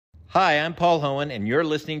Hi, I'm Paul Hohen, and you're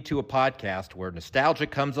listening to a podcast where nostalgia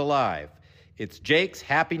comes alive. It's Jake's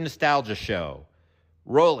Happy Nostalgia Show.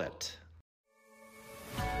 Roll it.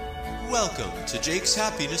 Welcome to Jake's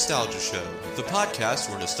Happy Nostalgia Show, the podcast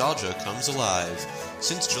where nostalgia comes alive.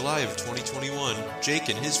 Since July of 2021, Jake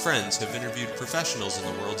and his friends have interviewed professionals in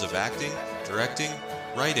the worlds of acting, directing,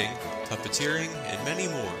 writing, puppeteering, and many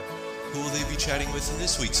more. Who will they be chatting with in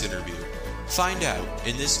this week's interview? Find out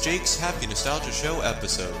in this Jake's Happy Nostalgia Show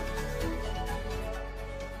episode.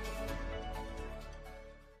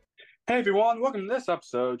 Hey everyone, welcome to this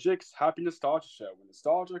episode of Jake's Happy Nostalgia Show, where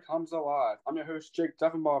nostalgia comes alive. I'm your host, Jake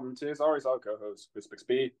Devonbaum, and today's always our co-hosts, Chris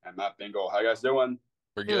Bixby and Matt Bingle. How you guys doing?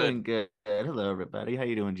 We're good. Doing good. Hello, everybody. How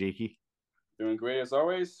you doing, Jakey? Doing great as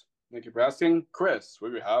always. Thank you for asking. Chris, what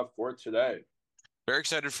do we have for today? Very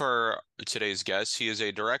excited for today's guest. He is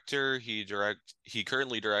a director. He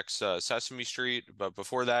currently directs Sesame Street, but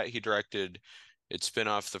before that, he directed its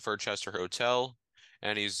spin-off, the Furchester Hotel.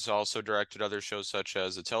 And he's also directed other shows such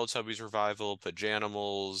as the Teletubbies revival,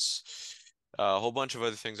 Pajanimals, a whole bunch of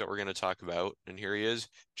other things that we're going to talk about. And here he is,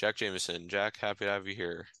 Jack Jameson. Jack, happy to have you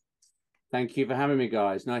here. Thank you for having me,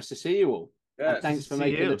 guys. Nice to see you all. Yes, and thanks for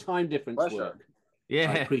making the time difference work. Yeah,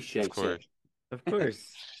 I appreciate it. Of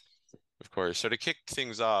course. Of course. So to kick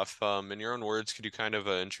things off, in your own words, could you kind of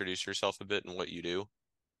introduce yourself a bit and what you do?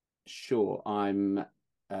 Sure. I'm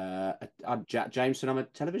Jack Jameson. I'm a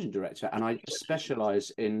television director, and I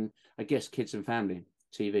specialise in, I guess, kids and family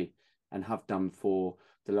TV, and have done for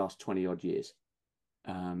the last 20 odd years.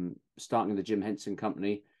 Starting in the Jim Henson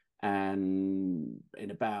Company, and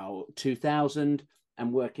in about 2000,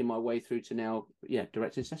 and working my way through to now,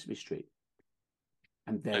 directing Sesame Street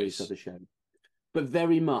and various other shows, but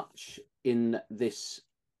very much in this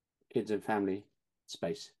kids and family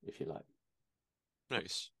space, if you like.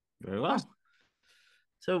 Nice. Very well.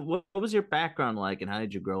 So what was your background like, and how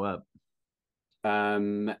did you grow up?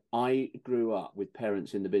 I grew up with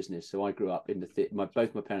parents in the business. So I grew up in the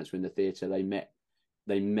both my parents were in the theatre. They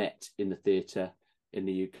met in the theatre in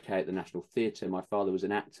the UK at the National Theatre. My father was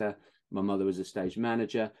an actor. My mother was a stage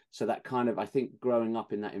manager. So that kind of, I think, growing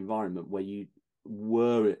up in that environment where you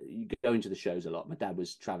go into the shows a lot. My dad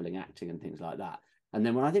was travelling acting and things like that. And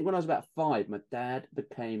then when I was about 5, my dad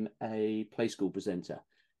became a play school presenter.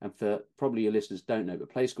 And for probably your listeners don't know, but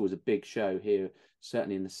Play School was a big show here,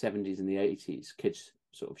 certainly in the 70s and the 80s, kids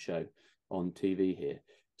sort of show on TV here.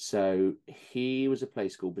 So he was a Play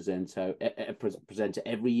School presenter.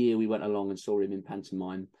 Every year we went along and saw him in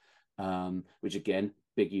pantomime, which again,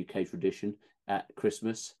 big UK tradition at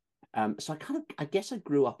Christmas. So I guess I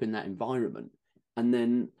grew up in that environment,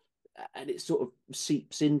 and it sort of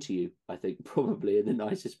seeps into you, I think, probably in the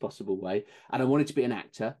nicest possible way. And I wanted to be an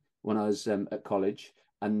actor when I was at college.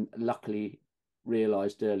 And luckily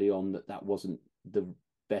realised early on that wasn't the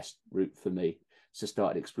best route for me. So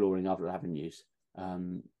started exploring other avenues.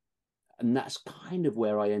 And that's kind of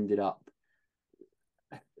where I ended up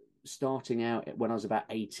starting out when I was about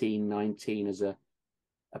 18, 19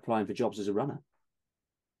 applying for jobs as a runner.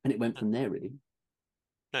 And it went from there, really.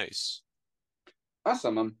 Nice.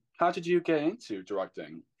 Awesome. How did you get into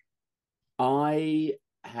directing? I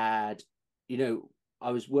had, I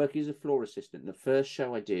was working as a floor assistant. The first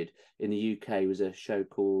show I did in the UK was a show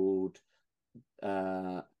called,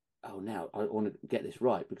 now I want to get this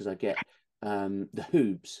right because I get The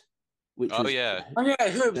Hoobs. Which Hoobs,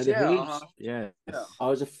 Hoobs. Yeah. I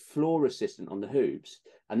was a floor assistant on The Hoobs.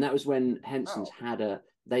 And that was when Henson's had a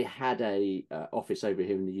office over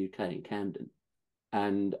here in the UK in Camden.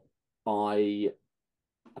 And I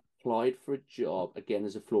applied for a job again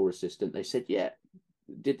as a floor assistant. They said,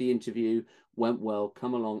 did the interview, went well,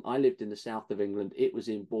 come along. I lived in the south of England. It was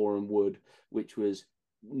in Boreham Wood, which was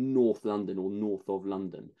North London or north of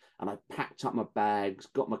London. And I packed up my bags,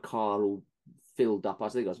 got my car all filled up. I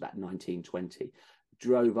think I was about 19, 20.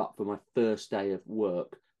 Drove up for my first day of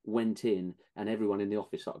work, went in, and everyone in the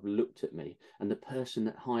office sort of looked at me. And the person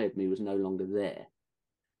that hired me was no longer there.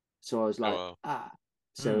 So I was like,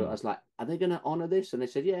 So I was like, are they going to honour this? And they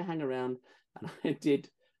said, yeah, hang around. And I did.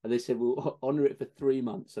 And they said, we'll honour it for 3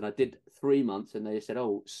 months. And I did 3 months. And they said,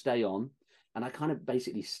 stay on. And I kind of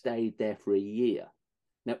basically stayed there for a year.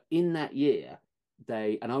 Now, in that year,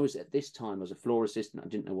 and I was at this time, I was a floor assistant. I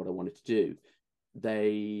didn't know what I wanted to do.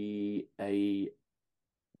 They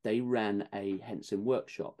ran a Henson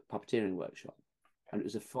workshop, puppeteering workshop. And it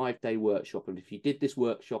was a 5-day workshop. And if you did this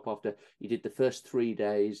workshop after you did the first 3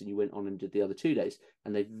 days and you went on and did the other 2 days,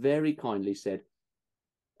 and they very kindly said,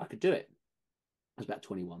 I could do it. I was about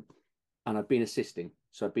 21 and I'd been assisting.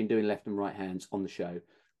 So I'd been doing left and right hands on the show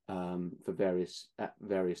at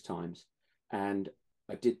various times. And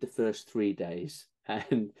I did the first 3 days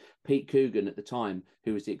And Pete Coogan at the time,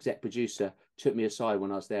 who was the exec producer, took me aside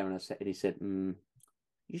when I was there, and he said, "You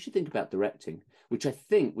should think about directing," which I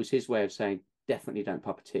think was his way of saying, "Definitely don't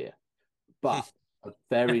puppeteer," but a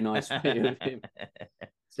very nice way of him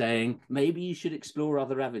saying, "Maybe you should explore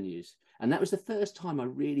other avenues." And that was the first time I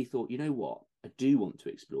really thought, you know what, I do want to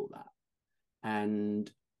explore that.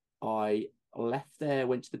 And I left there,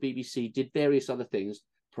 went to the BBC, did various other things,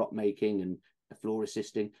 prop making and floor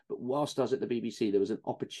assisting. But whilst I was at the BBC, there was an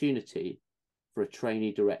opportunity for a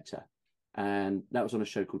trainee director, and that was on a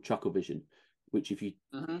show called Chucklevision, which if you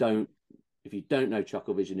don't know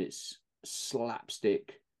Chucklevision, it's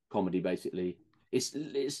slapstick comedy. Basically, it's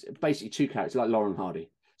basically two characters like Laurel and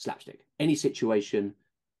Hardy, slapstick. Any situation,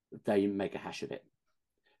 they make a hash of it.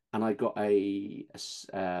 And I got a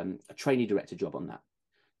trainee director job on that.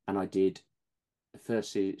 And I did the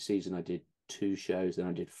first season, I did 2 shows, then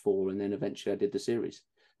I did 4, and then eventually I did the series.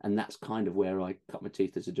 And that's kind of where I cut my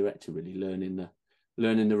teeth as a director, really learning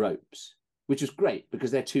the ropes, which was great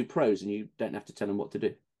because they're 2 pros and you don't have to tell them what to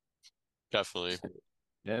do. Definitely. So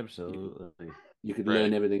Absolutely. you could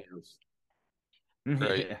learn everything else.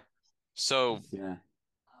 Right. Yeah. So Yeah.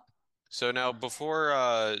 So now,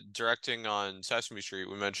 before directing on Sesame Street,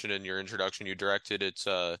 we mentioned in your introduction you directed its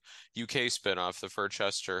UK spin-off, the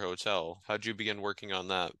Furchester Hotel. How'd you begin working on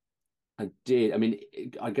that? I did. I mean,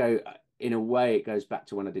 in a way, it goes back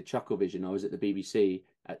to when I did Chucklevision. I was at the BBC,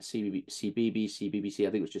 at BBC,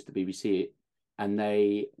 I think it was just the BBC, and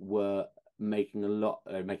they were making a lot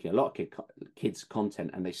of kids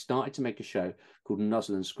content, and they started to make a show called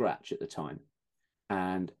Nuzzle and Scratch at the time.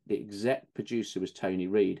 And the exec producer was Tony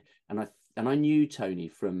Reid, and I knew Tony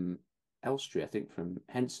from Elstree, I think from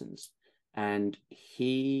Henson's, and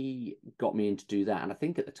he got me in to do that. And I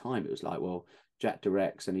think at the time it was like, well, Jack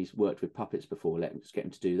directs and he's worked with puppets before, let's get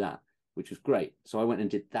him to do that, which was great. So I went and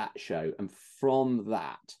did that show, and from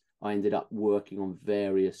that I ended up working on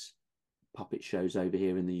various puppet shows over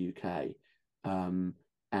here in the UK.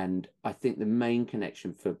 And I think the main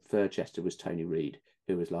connection for Furchester was Tony Reid,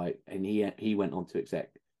 who was like, and he went on to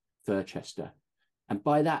exec Furchester. And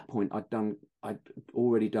by that point, I'd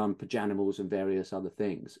already done Pajanimals and various other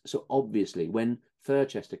things. So obviously, when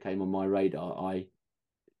Furchester came on my radar, I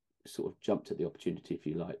sort of jumped at the opportunity, if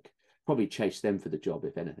you like. Probably chased them for the job,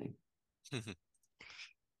 if anything.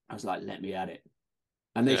 I was like, let me at it.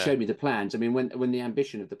 And they showed me the plans. I mean, when the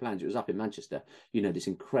ambition of the plans, it was up in Manchester, this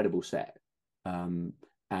incredible set.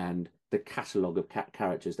 And the catalogue of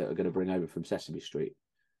characters that are going to bring over from Sesame Street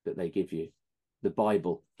that they give you, the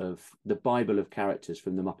Bible of characters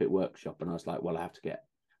from the Muppet Workshop. And I was like, well, I have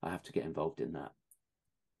to get involved in that.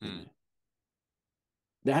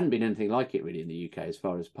 There hadn't been anything like it really in the UK as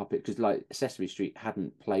far as puppet, because like Sesame Street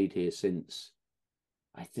hadn't played here since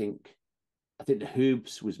I think the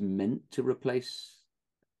Hoobs was meant to replace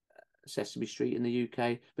Sesame Street in the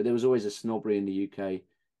UK, but there was always a snobbery in the UK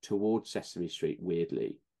towards Sesame Street,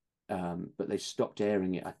 weirdly. But they stopped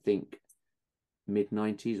airing it, I think,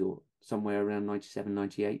 mid-90s or somewhere around 97,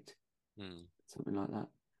 98, something like that.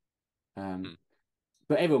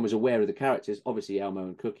 But everyone was aware of the characters, obviously Elmo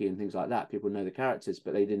and Cookie and things like that. People know the characters,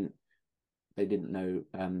 but they didn't know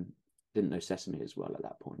Sesame as well at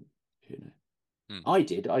that point. I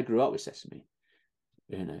did. I grew up with Sesame.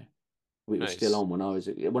 It was still on when I was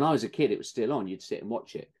a kid. It was still on. You'd sit and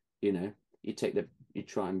watch it. You'd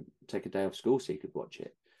try and take a day off school so you could watch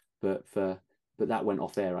it. But that went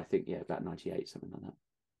off air, I think, about 98, something like that.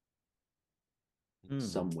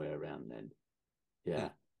 Somewhere around then. Yeah.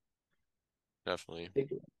 Definitely.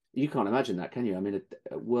 You can't imagine that, can you? I mean,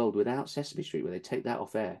 a world without Sesame Street where they take that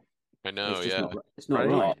off air. I know, It's not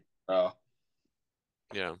right.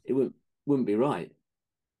 Yeah. It wouldn't be right.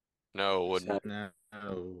 No, it wouldn't. No.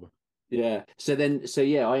 Yeah. So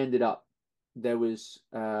I ended up, there was,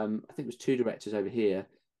 I think it was 2 directors over here,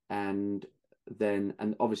 and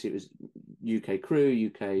obviously it was UK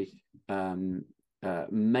crew,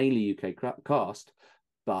 mainly UK cast,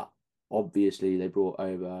 but obviously they brought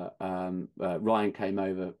over, Ryan came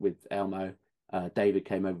over with Elmo, David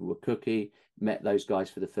came over with Cookie, met those guys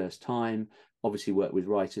for the first time, obviously worked with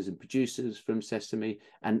writers and producers from Sesame,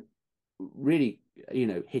 and really,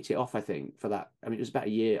 hit it off, I think, for that. I mean, it was about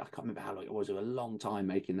a year. I can't remember how long it was. It was a long time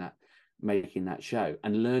making that show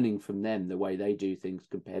and learning from them the way they do things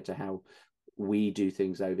compared to how we do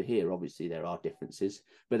things over here. Obviously, there are differences,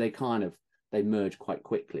 but they merge quite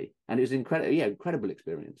quickly. And it was incredible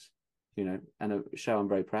experience, and a show I'm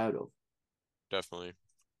very proud of. Definitely.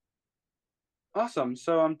 Awesome.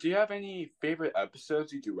 So, do you have any favorite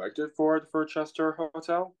episodes you directed for the Furchester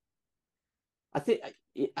Hotel? I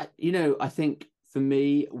think for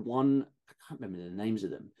me, one can't remember the names of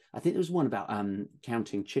them. I think there was one about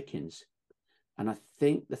counting chickens. And I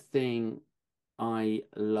think the thing I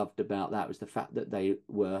loved about that was the fact that they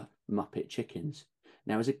were Muppet chickens.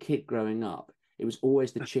 Now, as a kid growing up, it was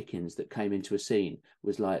always the chickens that came into a scene.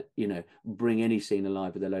 Was like, bring any scene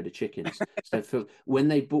alive with a load of chickens. So when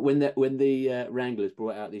the Wranglers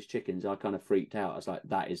brought out these chickens, I kind of freaked out. I was like,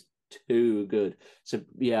 that is too good. So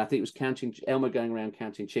yeah, I think it was Elmer going around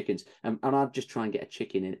counting chickens, and I'd just try and get a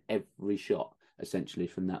chicken in every shot, essentially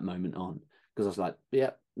from that moment on, because I was like,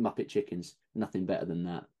 yeah, Muppet chickens, nothing better than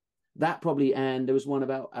that. That probably, and there was one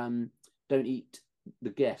about don't eat the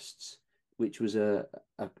guests, which was a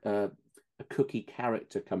Cookie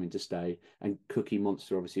character coming to stay, and Cookie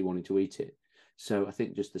Monster obviously wanting to eat it. So I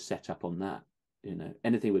think just the setup on that,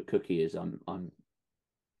 anything with Cookie is I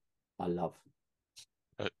love.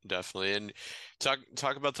 Definitely. And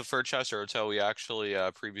talk about the Furchester Hotel. We actually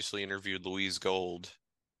previously interviewed Louise Gold.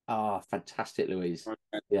 Oh, fantastic, Louise.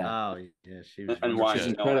 Yeah. Oh, yeah, she was And why She's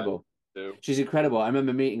incredible. too. She's incredible. I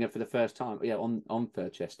remember meeting her for the first time, on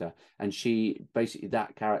Furchester, and she basically,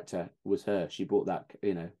 that character was her. She brought that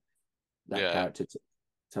character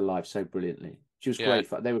to life so brilliantly. She was great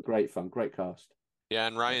fun. They were great fun, great cast. Yeah,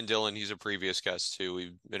 and Ryan Dillon, he's a previous guest too.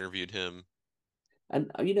 We interviewed him. And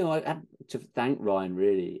I had to thank Ryan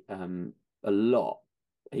really a lot.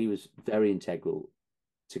 He was very integral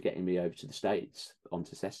to getting me over to the States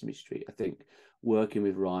onto Sesame Street. I think working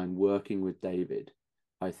with Ryan, working with David,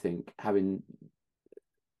 I think having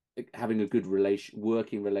a good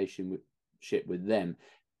working relationship with them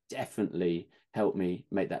definitely helped me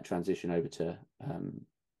make that transition over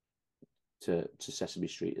to Sesame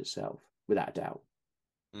Street itself, without a doubt.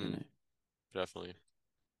 Definitely.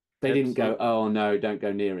 They didn't go, oh no, don't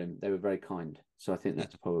go near him. They were very kind. So I think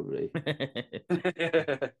that's probably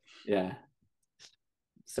yeah.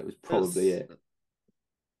 So it was probably it.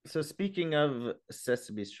 So speaking of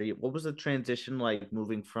Sesame Street, what was the transition like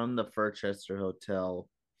moving from the Furchester Hotel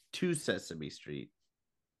to Sesame Street?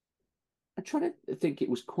 I try to think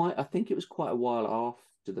I think it was quite a while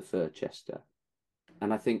after the Furchester.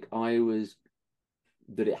 And I think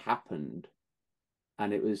that it happened.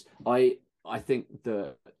 And it was, I think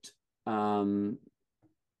that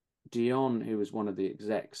Dion, who was one of the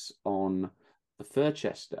execs on the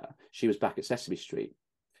Furchester, she was back at Sesame Street.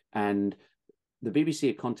 And the BBC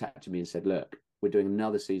had contacted me and said, look, we're doing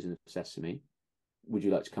another season of Sesame. Would you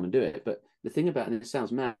like to come and do it? But the thing about it, and it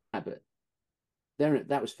sounds mad, but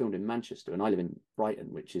that was filmed in Manchester, and I live in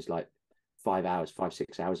Brighton, which is like 6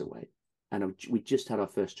 hours away. And we just had our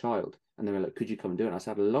first child. And they were like, could you come and do it? And I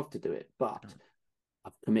said, I'd love to do it, but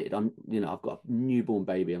I've committed. I've got a newborn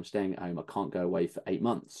baby. I'm staying at home. I can't go away for 8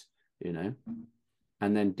 months, And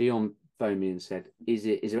then Dion phoned me and said, is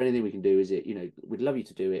there anything we can do? Is it, we'd love you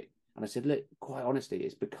to do it. And I said, look, quite honestly,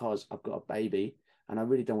 it's because I've got a baby and I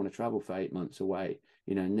really don't want to travel for 8 months away,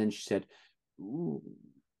 And then she said,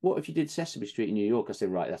 what if you did Sesame Street in New York? I said,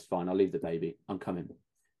 right, that's fine. I'll leave the baby. I'm coming.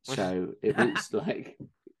 So it was like,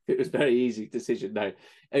 it was a very easy decision. No,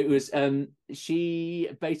 it was, she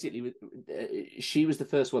was the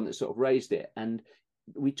first one that sort of raised it. And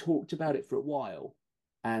we talked about it for a while,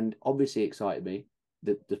 and obviously excited me,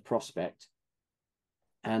 the prospect.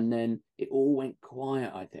 And then it all went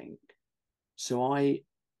quiet, I think. So I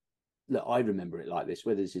remember it like this,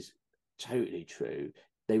 whether this is totally true.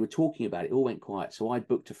 They were talking about it, it all went quiet. So I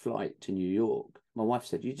booked a flight to New York. My wife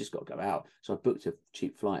said, you just got to go out. So I booked a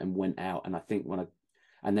cheap flight and went out. And I think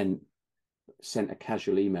and then sent a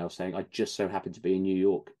casual email saying, I just so happened to be in New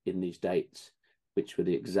York in these dates, which were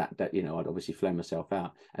the exact date, I'd obviously flown myself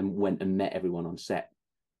out, and went and met everyone on set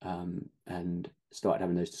and started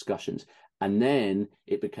having those discussions. And then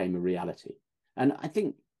it became a reality. And I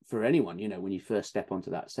think for anyone, when you first step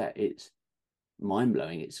onto that set, it's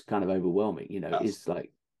mind-blowing. It's kind of overwhelming, It's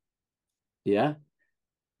like, yeah.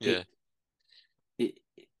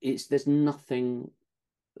 There's nothing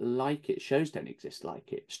like it. Shows don't exist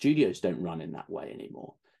like it. Studios don't run in that way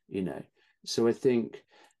anymore, So I think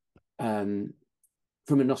from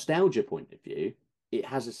a nostalgia point of view, it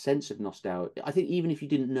has a sense of nostalgia. I think even if you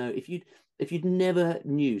didn't know, if you'd never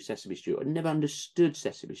knew Sesame Street or never understood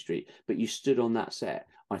Sesame Street, but you stood on that set,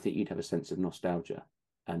 I think you'd have a sense of nostalgia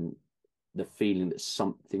and the feeling that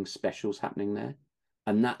something special's happening there.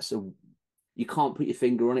 And you can't put your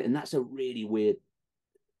finger on it. And that's a really weird,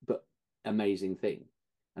 but amazing thing.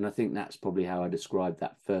 And I think that's probably how I describe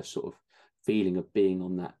that first sort of feeling of being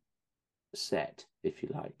on that set, if you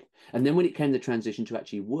like. And then when it came the transition to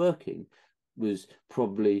actually working, was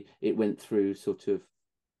probably, it went through sort of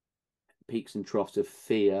peaks and troughs of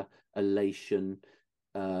fear, elation,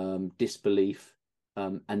 disbelief,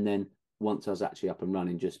 and then once I was actually up and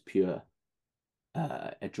running, just pure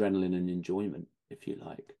adrenaline and enjoyment, if you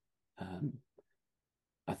like.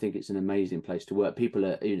 I think it's an amazing place to work. People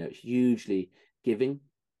are, hugely giving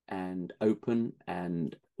and open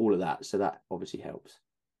and all of that. So that obviously helps.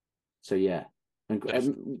 So yeah, and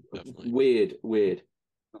Definitely.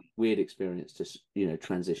 weird experience to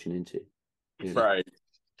transition into. Right.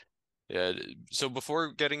 Yeah. So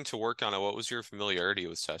before getting to work on it, what was your familiarity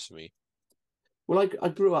with Sesame? Well, I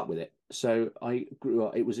grew up with it. So I grew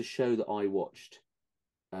up. It was a show that I watched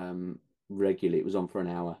regularly. It was on for an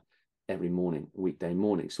hour every morning, weekday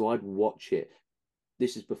morning. So I'd watch it.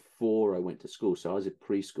 This is before I went to school, so I was at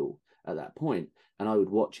preschool at that point, and I would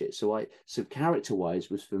watch it. So character-wise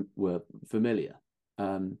were familiar.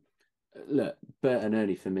 Look, Bert and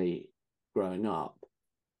Ernie for me, growing up,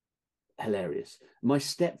 hilarious. My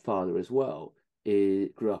stepfather as well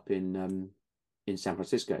grew up in San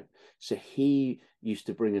Francisco, so he used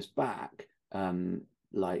to bring us back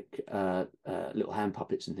little hand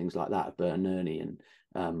puppets and things like that of Bert and Ernie and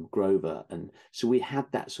Grover, and so we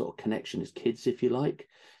had that sort of connection as kids, if you like.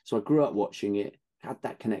 So I grew up watching it, had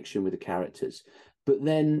that connection with the characters, but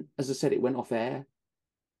then, as I said, it went off air,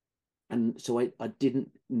 and so I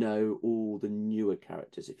didn't know all the newer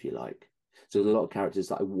characters, if you like. So there's a lot of characters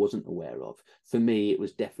that I wasn't aware of. For me, it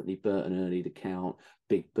was definitely Bert and Ernie, the Count,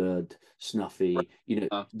 Big Bird, Snuffy,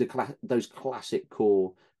 those classic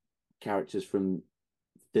core characters from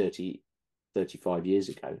 30, 35 years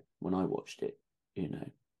ago when I watched it,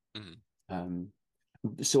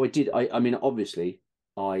 So I mean, obviously,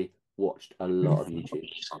 I watched a lot of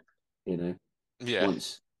YouTube, Yeah.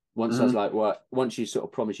 Once I was like, well, once you sort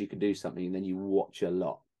of promise you can do something, and then you watch a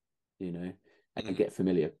lot, and get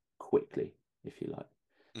familiar quickly, if you like.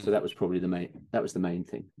 So that was probably the main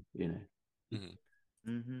thing,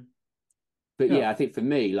 But yeah, I think for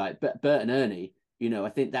me, like Bert and Ernie, I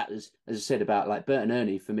think that was, as I said about like Bert and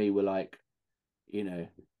Ernie, for me were like,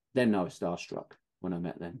 then I was starstruck when I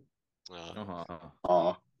met them.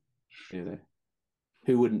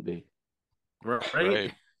 Who wouldn't be?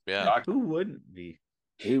 Right? Yeah. Who wouldn't be?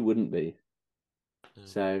 Who wouldn't be?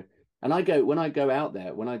 So, and when I go out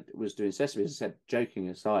there, when I was doing Sesame, as I said, joking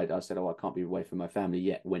aside, I said, "Oh, I can't be away from my family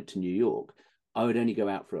yet." Went to New York. I only go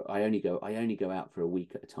out for a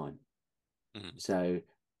week at a time. So,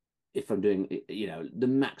 if I'm doing, the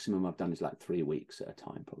maximum I've done is like 3 weeks at a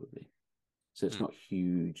time, probably. So it's not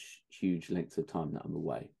huge length of time that I'm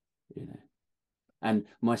away, And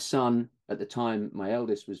my son at the time, my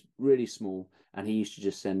eldest, was really small, and he used to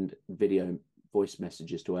just send voice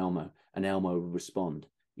messages to Elmo, and Elmo would respond,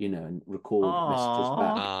 and record messages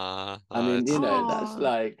back. I mean, that's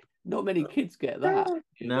like, not many kids get that.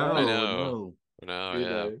 No, I know. no. No,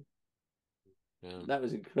 yeah. That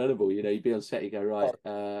was incredible. You'd be on set, you go, right,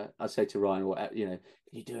 I'd say to Ryan, can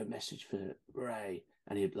you do a message for Ray?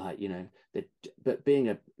 And he'd like, but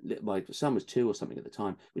being my son was 2 or something at the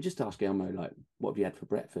time, we just ask Elmo, like, what have you had for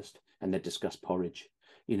breakfast? And they'd discuss porridge.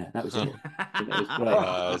 That was it. It was great.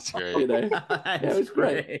 That's great. It was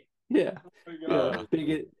great. Yeah.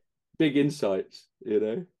 Big insights,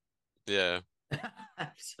 Yeah.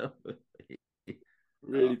 Absolutely.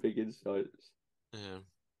 Really big insights. Yeah.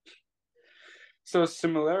 So,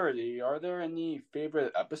 similarity, are there any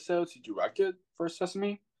favorite episodes you directed for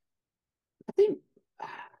Sesame? I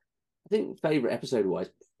think favorite episode wise,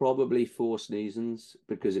 probably Four Seasons,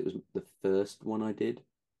 because it was the first one I did,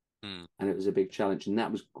 and it was a big challenge, and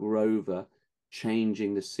that was Grover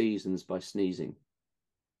changing the seasons by sneezing.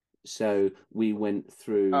 So we went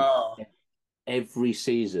through every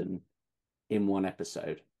season in one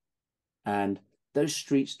episode, and those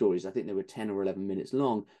street stories, I think they were 10 or 11 minutes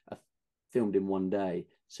long, are filmed in one day.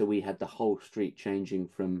 So we had the whole street changing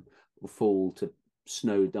from fall to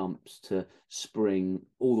snow dumps to spring,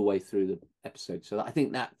 all the way through the episode. So I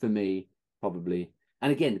think that for me, probably,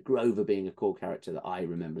 and again, Grover being a core character that I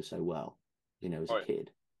remember so well, as a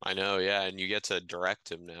kid. I know, yeah, and you get to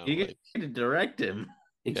direct him now. You get to direct him.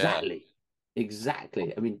 Exactly.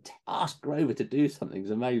 I mean, ask Grover to do something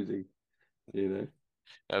is amazing,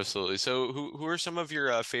 Absolutely. So who are some of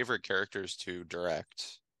your favorite characters to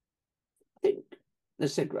direct? I think,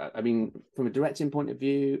 as I said, I mean, from a directing point of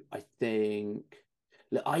view, I think,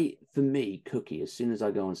 for me, Cookie, as soon as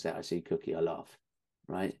I go on set, I see Cookie, I laugh,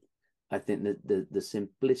 right? I think that the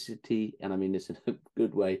simplicity, and I mean this in a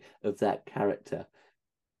good way, of that character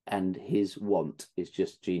and his want is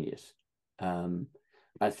just genius.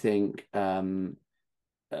 I think another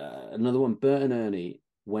one, Bert and Ernie,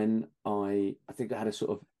 when I think I had a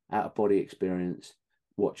sort of out-of-body experience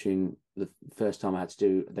watching the first time I had to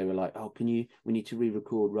do, they were like, "Oh, we need to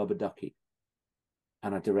re-record Rubber Ducky."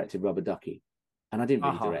 And I directed Rubber Ducky. And I didn't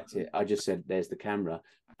really direct it. I just said, "There's the camera."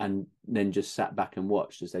 and then just sat back and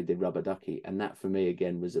watched as they did Rubber Ducky. And that for me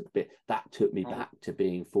again was a bit, that took me back to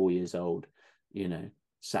being 4 years old,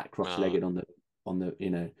 sat cross-legged on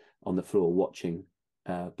the floor watching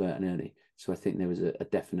Bert and Ernie. So I think there was a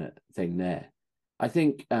definite thing there. I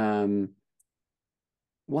think one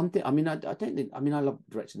thing, I love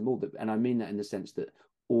directing them all, and I mean that in the sense that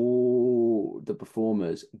all the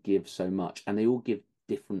performers give so much, and they all give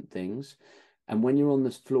different things. And when you're on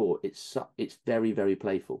this floor, it's very, very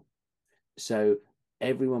playful. So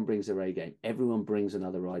everyone brings their A game. Everyone brings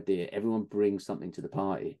another idea. Everyone brings something to the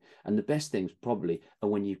party. And the best things probably are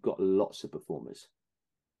when you've got lots of performers,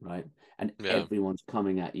 right? And everyone's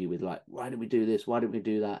coming at you with like, why don't we do this? Why don't we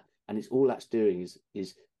do that? And it's all that's doing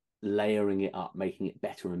is layering it up, making it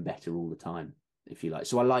better and better all the time, if you like.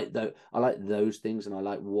 So I like those things, and I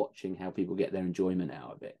like watching how people get their enjoyment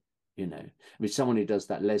out of it. Someone who does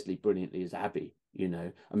that Leslie brilliantly is Abby.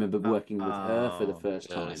 I remember working with her for the first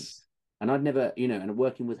time, and I'd never, and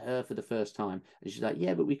working with her for the first time, and she's like,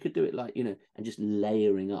 yeah, but we could do it like, and just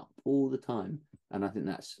layering up all the time. And I think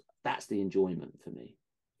that's the enjoyment for me,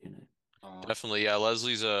 Definitely, yeah.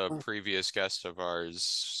 Leslie's a previous guest of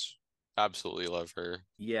ours. Absolutely love her.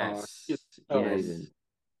 Yes. Amazing.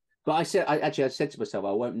 But I said to myself,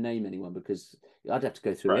 I won't name anyone because I'd have to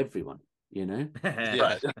go through everyone. Yeah.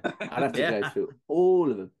 I'd have to go through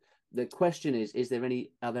all of them. The question is are there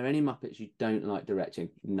any Muppets you don't like directing?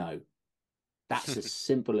 No. That's as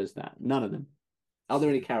simple as that. None of them. Are there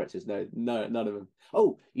any characters? No, none of them.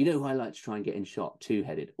 Oh, you know who I like to try and get in shot?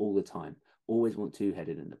 Two-headed all the time. Always want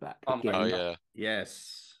two-headed in the back. Again, oh yeah.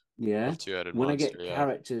 Yes. Yeah. Two-headed when monster, I get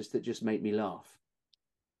characters that just make me laugh.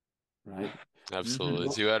 Right? Absolutely.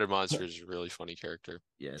 Mm-hmm. Two-headed monster is a really funny character.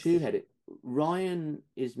 Yes. Two-headed. Ryan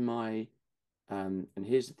is my and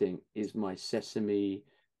here's the thing, is my Sesame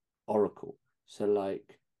oracle. So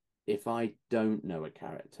like if I don't know a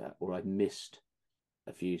character or I've missed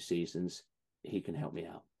a few seasons, he can help me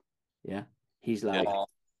out. Yeah. He's like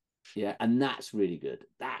and that's really good.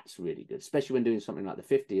 That's really good. Especially when doing something like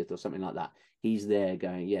the 50th or something like that. He's there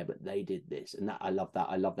going, yeah, but they did this. And that I love that.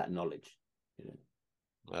 I love that knowledge.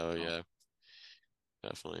 Oh yeah.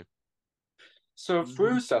 Definitely. So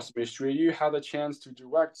through Sesame Street, you had a chance to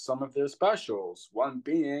direct some of their specials, one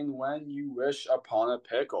being When You Wish Upon a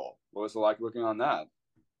Pickle. What was it like working on that?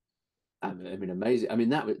 I mean, amazing. I mean,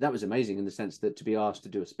 that was amazing in the sense that to be asked to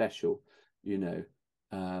do a special, for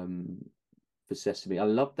Sesame. I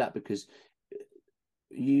love that because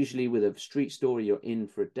usually with a street story, you're in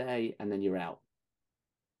for a day and then you're out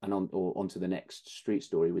and on to the next street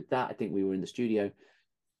story. With that, I think we were in the studio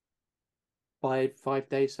 5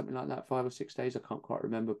 days, something like that, 5 or 6 days. I can't quite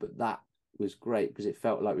remember, but that was great because it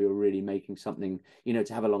felt like we were really making something,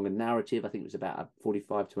 to have a longer narrative. I think it was about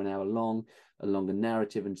 45 to an hour long, a longer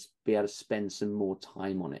narrative, and be able to spend some more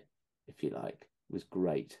time on it, if you like, was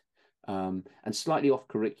great. And slightly off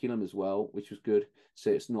curriculum as well, which was good.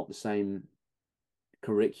 So it's not the same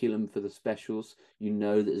curriculum for the specials.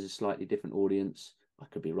 That there's a slightly different audience. I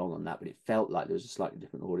could be wrong on that, but it felt like there was a slightly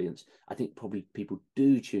different audience. I think probably people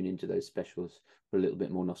do tune into those specials for a little bit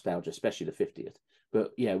more nostalgia, especially the 50th.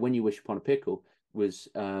 But yeah, When You Wish Upon a Pickle was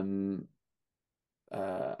Amanda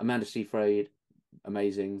Seyfried,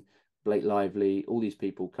 amazing, Blake Lively, all these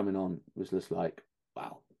people coming on was just like,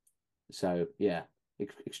 wow. So yeah,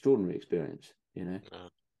 extraordinary experience,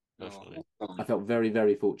 Definitely. I felt very,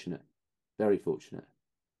 very fortunate. Very fortunate.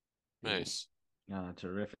 Nice.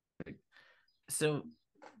 Terrific. So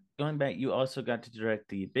going back, you also got to direct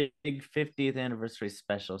the big 50th anniversary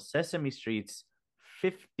special, Sesame Street's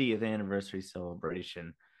 50th anniversary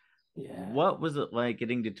celebration. Yeah. What was it like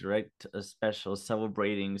getting to direct a special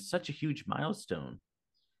celebrating such a huge milestone?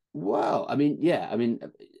 Well,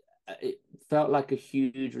 it felt like a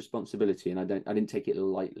huge responsibility, and I didn't take it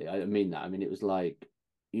lightly. I mean that. I mean, it was like,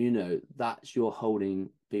 that's you're holding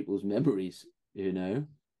people's memories, and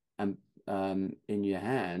in your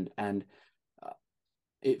hand, and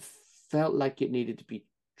it felt like it needed to be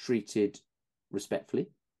treated respectfully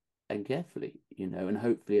and carefully, and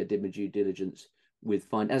hopefully I did my due diligence as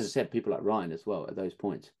I said, people like Ryan as well at those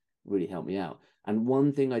points really helped me out. And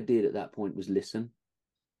one thing I did at that point was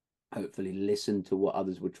hopefully listen to what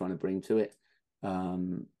others were trying to bring to it,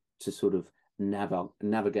 to sort of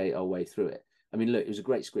navigate our way through it. I mean, look, it was a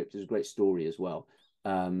great script. It was a great story as well.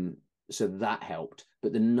 So that helped.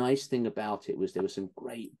 But the nice thing about it was there were some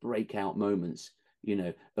great breakout moments,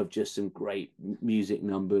 of just some great music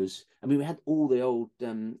numbers. I mean, we had all the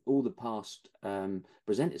past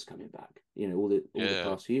presenters coming back, all the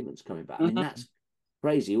past humans coming back. I mean, that's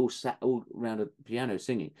crazy, all sat all around a piano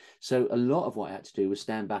singing. So a lot of what I had to do was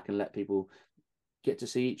stand back and let people get to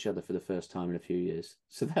see each other for the first time in a few years.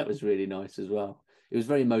 So that was really nice as well. It was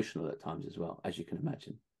very emotional at times as well, as you can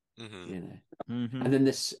imagine. Mm-hmm. You know, Mhm.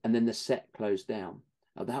 and then the set closed down.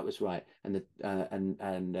 Oh, that was right. And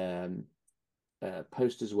the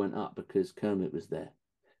posters went up because Kermit was there,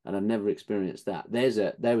 and I've never experienced that.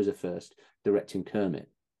 There was a first directing Kermit,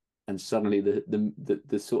 and suddenly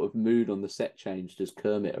the sort of mood on the set changed as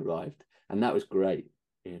Kermit arrived, and that was great.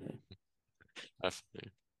 You know,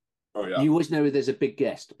 Definitely. Oh yeah. you always know there's a big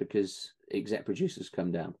guest because exec producers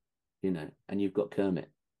come down, you know, and you've got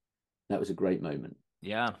Kermit. That was a great moment.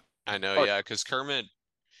 Yeah. I know, Oh. yeah, because Kermit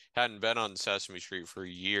hadn't been on Sesame Street for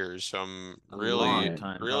years, so I'm A really, long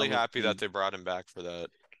time, really happy probably. that they brought him back for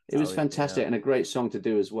that. It was Oh, fantastic yeah. and a great song to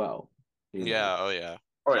do as well. You know. Yeah, oh yeah,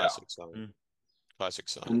 Oh yeah. classic song, Mm. classic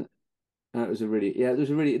song. And that was a really, yeah, it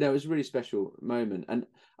was a really special moment. And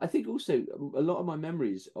I think also a lot of my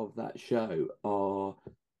memories of that show are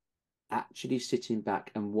actually sitting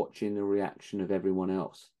back and watching the reaction of everyone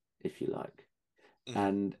else, if you like.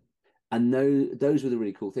 Mhm. And those were the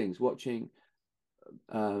really cool things. Watching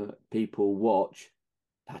people watch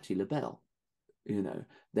Patti LaBelle, you know,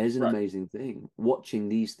 there's an Right. amazing thing. Watching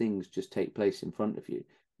these things just take place in front of you,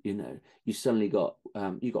 you know, you suddenly got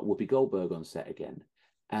you got Whoopi Goldberg on set again,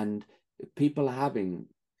 and people are having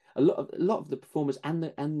a lot of the performers and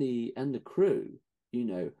the crew, you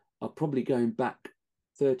know, are probably going back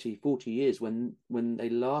 30, 40 years when they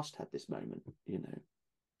last had this moment, you know,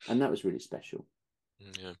 and that was really special.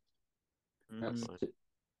 Yeah, Yes. definitely.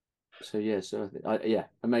 So yeah, yeah,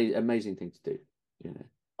 amazing thing to do, you know.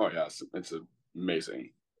 Oh yes, it's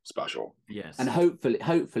amazing, special. Yes. And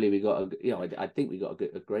hopefully we got I think we got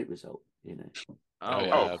a great result, you know. Oh, Oh,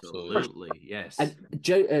 yeah, absolutely. Yes. And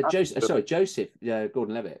Joseph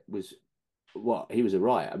Gordon-Levitt was he was a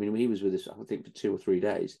riot. I mean, he was with us, I think, for 2 or 3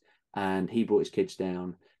 days, and he brought his kids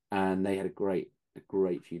down, and they had a great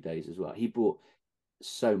few days as well. He brought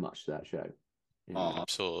so much to that show, you know.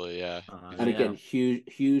 Absolutely, yeah. And yeah. again,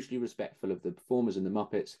 hugely respectful of the performers and the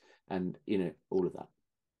Muppets, and you know, all of that.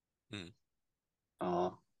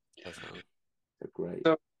 Definitely. They're great.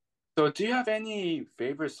 So do you have any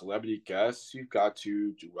favorite celebrity guests you've got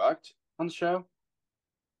to direct on the show?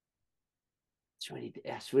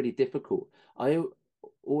 That's really difficult. My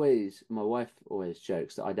wife always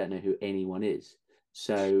jokes that I don't know who anyone is.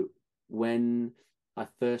 So when I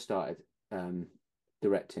first started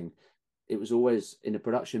directing, it was always in a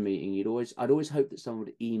production meeting. I'd always hope that someone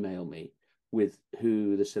would email me with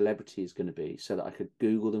who the celebrity is going to be, so that I could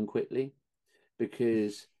Google them quickly,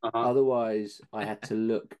 because otherwise I had to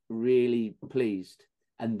look really pleased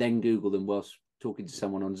and then Google them whilst talking to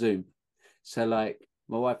someone on Zoom. So like,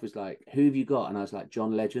 my wife was like, "Who have you got?" And I was like,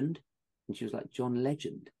 "John Legend." And she was like, "John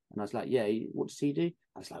Legend?" And I was like, "Yeah, what does he do?"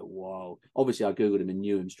 I was like, "Whoa." Obviously, I Googled him and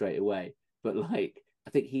knew him straight away. But like, I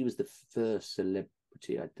think he was the first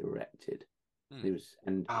celebrity I directed. He was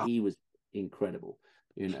incredible,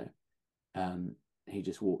 you know. He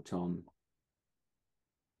just walked on,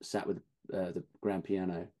 sat with the grand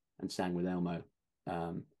piano and sang with Elmo.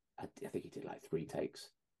 I think he did like 3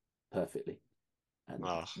 takes perfectly. And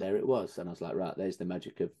there it was. And I was like, right, there's the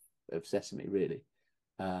magic of Sesame, really.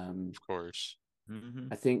 Of course.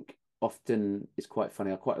 I think often it's quite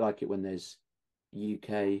funny. I quite like it when there's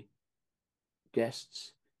UK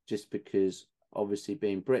guests, just because obviously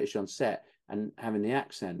being British on set and having the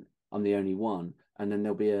accent, I'm the only one. And then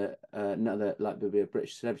there'll be there'll be a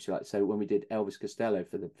British celebrity. Like, so when we did Elvis Costello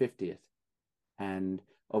for the 50th, and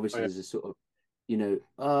obviously there's a sort of, you know,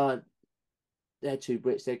 they're 2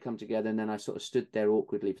 Brits, they'd come together, and then I sort of stood there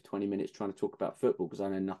awkwardly for 20 minutes trying to talk about football because I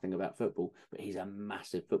know nothing about football, but he's a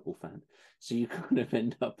massive football fan. So you kind of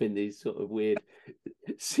end up in these sort of weird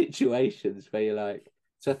situations where you're like,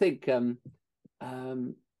 so I think, God,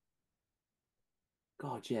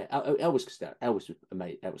 yeah, Elvis Costello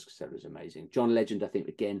was amazing. John Legend, I think,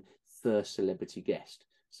 again, first celebrity guest.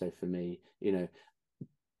 So for me, you know,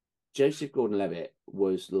 Joseph Gordon-Levitt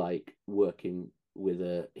was like working with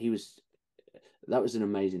that was an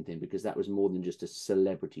amazing thing, because that was more than just a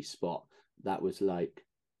celebrity spot. That was like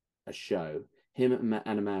a show. Him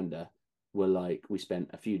and Amanda were like, we spent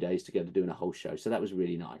a few days together doing a whole show. So that was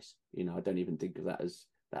really nice. You know, I don't even think of that as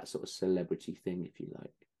that sort of celebrity thing, if you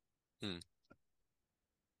like.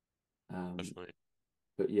 Definitely.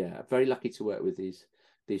 But yeah, very lucky to work with these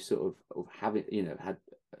sort of having, you know, had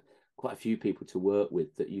quite a few people to work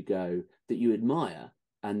with that you admire,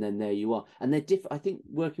 and then there you are. And they're different. I think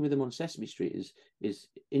working with them on Sesame Street is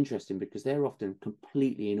interesting, because they're often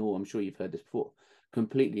completely in awe. I'm sure you've heard this before.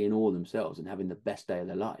 Completely in awe themselves and having the best day of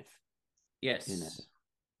their life. Yes. You know.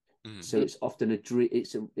 So it's often a dream.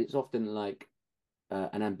 It's often like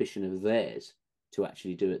an ambition of theirs to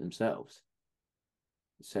actually do it themselves.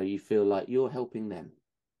 So you feel like you're helping them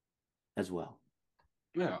as well.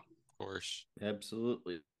 Yeah. Of course.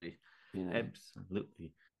 Absolutely. You know?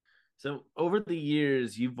 Absolutely. So over the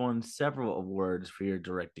years, you've won several awards for your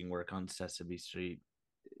directing work on Sesame Street.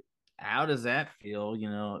 How does that feel? You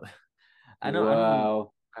know,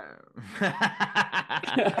 Wow. I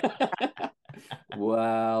don't.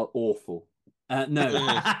 Wow, awful.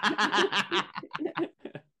 No.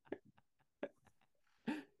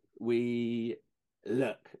 We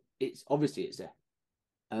look, it's obviously it's a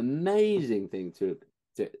amazing thing to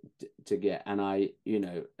get, and I, you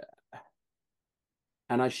know,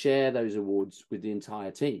 and I share those awards with the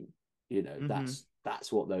entire team. You know,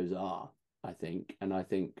 that's what those are, I think. And I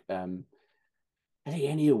think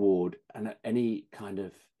any award and any kind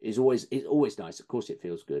of it's always nice. Of course it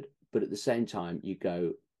feels good, but at the same time you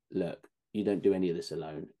go, look, you don't do any of this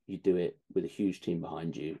alone. You do it with a huge team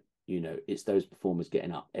behind you. You know, it's those performers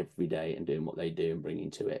getting up every day and doing what they do and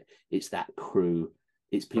bringing to it. It's that crew.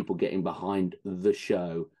 It's people getting behind the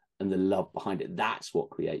show and the love behind it. That's what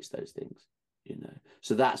creates those things, you know.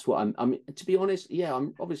 So that's what I mean, to be honest, yeah,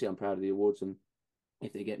 I'm proud of the awards, and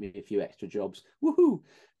if they get me a few extra jobs, woohoo.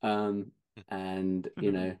 And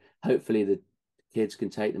you know, hopefully the kids can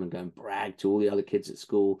take them and go and brag to all the other kids at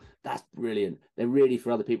school. That's brilliant. They're really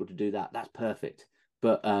for other people to do that. That's perfect.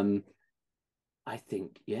 But I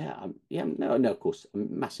think, no, of course,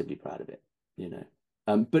 I'm massively proud of it, you know.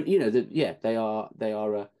 But you know, they are.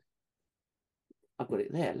 I've got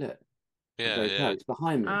it there. Look, I'm very proud. It's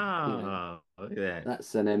behind me. You know, Look at that.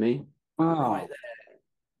 that's an Emmy right there.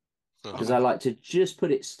 Oh. Because I like to just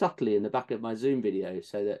put it subtly in the back of my Zoom video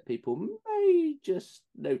so that people may just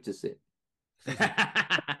notice it.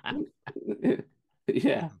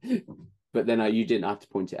 Yeah, but then you didn't have to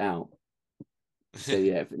point it out. So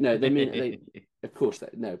yeah, no, they mean of course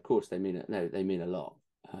they mean it. No, they mean a lot.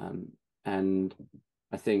 And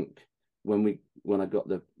I think when we got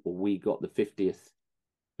the 50th,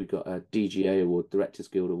 we got a DGA award, Directors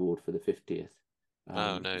Guild Award for the 50th.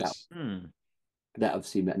 Oh, nice. That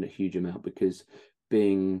obviously meant a huge amount because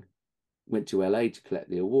went to LA to collect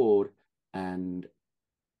the award, and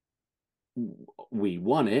we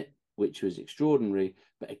won it, which was extraordinary.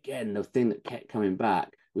 But again, the thing that kept coming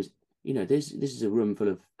back was, you know, this is a room full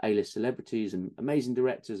of A-list celebrities and amazing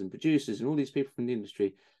directors and producers and all these people from the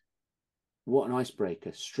industry. What an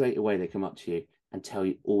icebreaker. Straight away, they come up to you and tell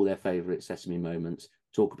you all their favorite Sesame moments,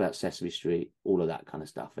 talk about Sesame Street, all of that kind of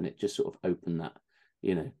stuff. And it just sort of opened that,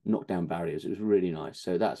 you know, knocked down barriers. It was really nice.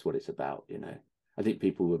 So that's what it's about, you know. I think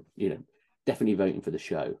people were, you know, definitely voting for the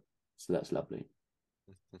show. So that's lovely.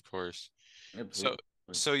 Of course. Absolutely.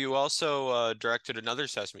 So you also directed another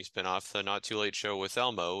Sesame spinoff, The Not Too Late Show with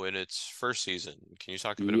Elmo, in its first season. Can you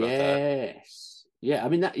talk a bit about that? Yes. Yeah, I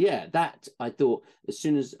mean that I thought as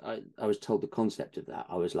soon as I was told the concept of that,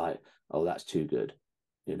 I was like, oh, that's too good.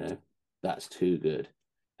 You know, that's too good.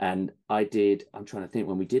 And I'm trying to think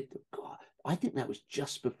when we did, God, I think that was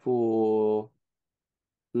just before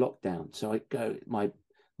lockdown. So my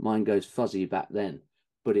mind goes fuzzy back then.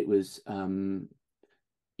 But it was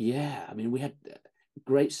yeah, I mean we had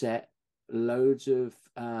great set, loads of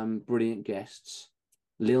brilliant guests.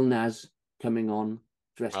 Lil Nas coming on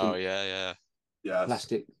dressed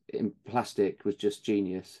in plastic was just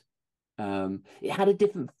genius. It had a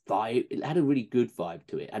different vibe. It had a really good vibe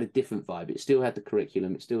to it. It had a different vibe. It still had the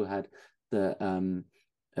curriculum. It still had the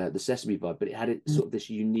Sesame vibe, but it had sort of this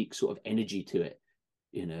unique sort of energy to it.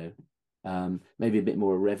 You know, maybe a bit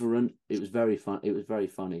more irreverent. It was very fun. It was very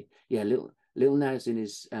funny. Yeah, Lil Nas in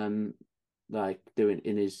his like doing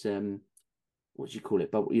in his what do you call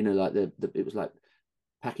it? But you know, like it was like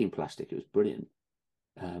packing plastic. It was brilliant.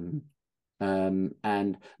 And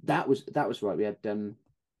that was right. We had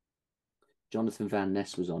Jonathan Van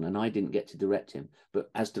Ness was on, and I didn't get to direct him, but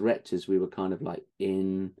as directors, we were kind of like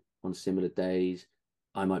in on similar days.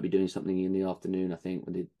 I might be doing something in the afternoon, I think,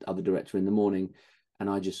 with the other director in the morning, and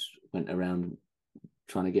I just went around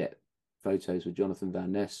trying to get photos with Jonathan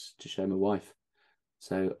Van Ness to show my wife.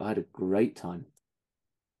 So I had a great time.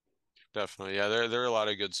 Definitely. Yeah, there are a lot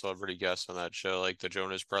of good celebrity guests on that show. Like the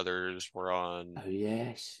Jonas Brothers were on. Oh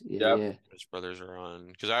yes, yeah. Jonas Brothers are on.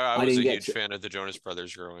 Because I was a huge fan of the Jonas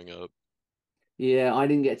Brothers growing up. Yeah, I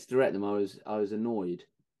didn't get to direct them. I was annoyed.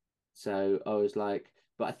 So I was like,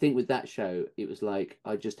 but I think with that show, it was like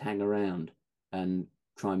I just hang around and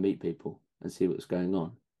try and meet people and see what's going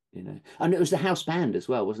on, you know. And it was the house band as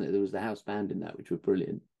well, wasn't it? There was the house band in that, which were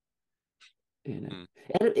brilliant. You know,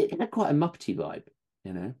 it had quite a Muppety vibe,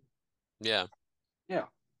 you know. Yeah. Yeah.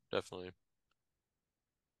 Definitely.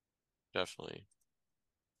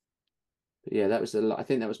 But yeah, that was I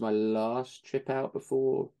think that was my last trip out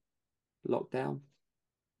before lockdown.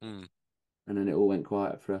 Mm. And then it all went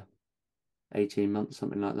quiet for 18 months,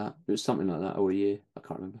 something like that. It was something like that, or a year. I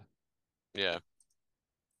can't remember. Yeah,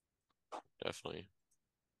 definitely.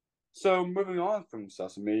 So moving on from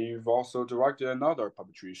Sesame, you've also directed another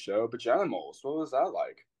puppetry show, Pajanimals. What was that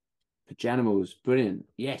like? Pajanimals, brilliant.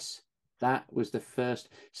 Yes, that was the first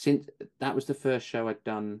show I'd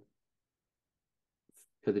done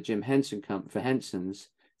for the Jim Henson for Henson's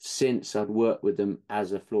since I'd worked with them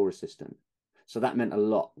as a floor assistant. So that meant a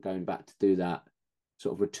lot going back to do that,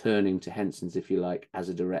 sort of returning to Henson's, if you like, as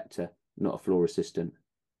a director, not a floor assistant,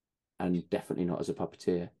 and definitely not as a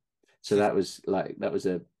puppeteer. So that was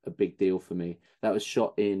a big deal for me. That was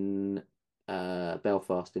shot in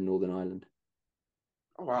Belfast in Northern Ireland.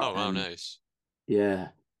 Oh wow! Oh wow, nice. Yeah,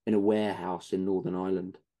 in a warehouse in Northern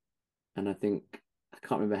Ireland, and I can't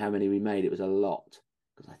remember how many we made. It was a lot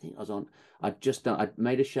because I think I'd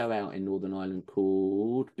made a show out in Northern Ireland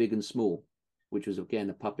called Big and Small, which was again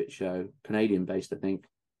a puppet show, Canadian based, I think,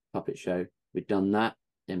 puppet show. We'd done that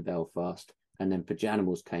in Belfast. And then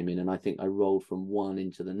Pajanimals came in, and I think I rolled from one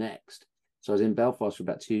into the next. So I was in Belfast for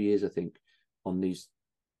about 2 years, I think, on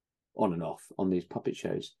and off on these puppet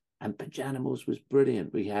shows. And Pajanimals was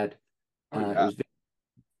brilliant. We had it was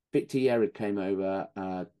Victor Yerrid came over,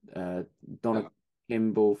 Donna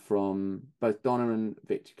Kimball from both Donna and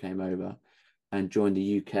Victor came over and joined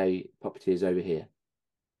the UK puppeteers over here.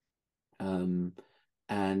 And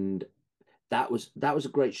that was a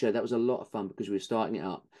great show. That was a lot of fun because we were starting it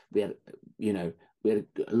up. We had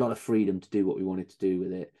a lot of freedom to do what we wanted to do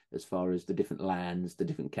with it, as far as the different lands, the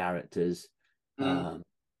different characters. The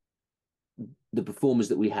performers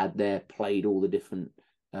that we had there played all the different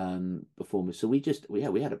performers. So we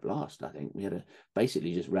had a blast. I think we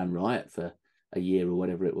basically just ran riot for a year or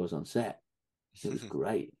whatever it was on set. It was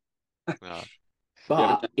great.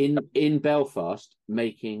 But in Belfast,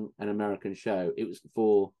 making an American show, it was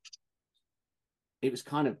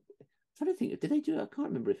kind of, I'm trying to think, did they do it? I can't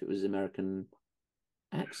remember if it was American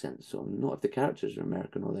accents or not, if the characters are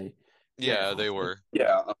American or they. Yeah, they were.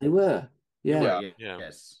 Yeah. They were. Yeah.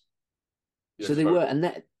 Yes. So they were, and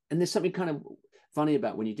there's something kind of funny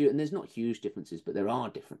about when you do it, and there's not huge differences, but there are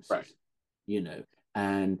differences, right.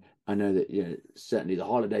 And I know that, certainly the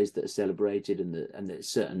holidays that are celebrated and there's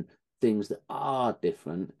certain things that are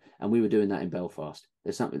different, and we were doing that in Belfast.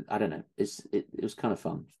 There's something, I don't know, it was kind of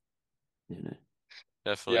fun,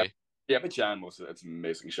 Definitely. Yeah, Pajanimals, it's an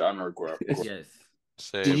amazing show. I remember growing up. Yes.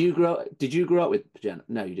 Same. Did you grow up with Pajanimals?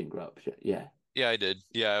 No, you didn't grow up. Yeah. Yeah, I did.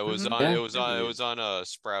 Yeah, it was on. Yeah. It was on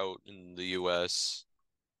Sprout in the US.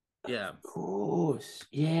 Yeah. Of course.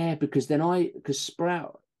 Yeah, because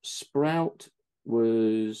Sprout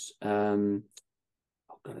was I'm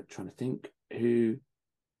trying to think who.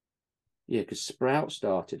 Yeah, because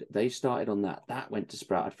they started on that. That went to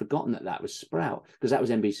Sprout. I'd forgotten that was Sprout, because that was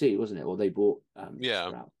NBC, wasn't it? Or they bought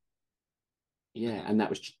Sprout. Yeah, and that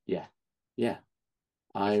was yeah.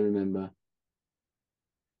 I remember.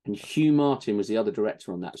 And Hugh Martin was the other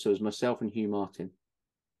director on that. So it was myself and Hugh Martin.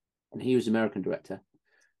 And he was American director.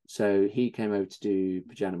 So he came over to do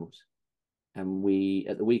Pajanimals. And we,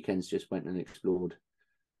 at the weekends, just went and explored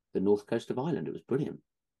the north coast of Ireland. It was brilliant.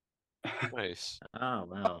 Nice. Oh,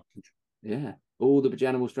 wow. Yeah. All the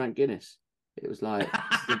Pajanimals drank Guinness. It was like,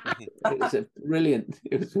 it was a brilliant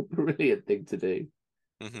thing to do,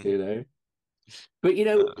 But,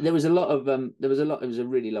 there was a lot of, it was a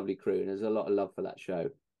really lovely crew, and there's a lot of love for that show,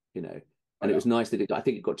 and it was nice that I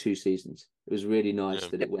think it got 2 seasons. It was really nice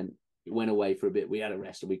that it went away for a bit. We had a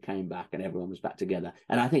rest and we came back and everyone was back together.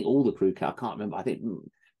 And I think all the crew, I can't remember, I think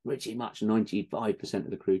pretty much 95% of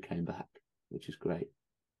the crew came back, which is great.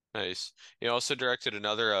 Nice. You also directed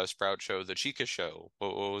another Sprout show, the Chica Show.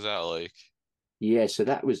 What was that like? Yeah, so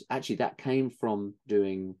that came from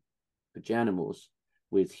doing Pajanimals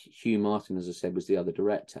with Hugh Martin, as I said, was the other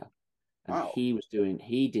director. And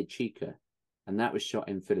he did Chica, and that was shot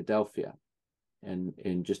in Philadelphia and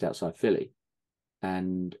in just outside Philly.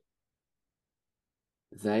 And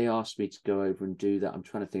they asked me to go over and do that. I'm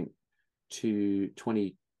trying to think, to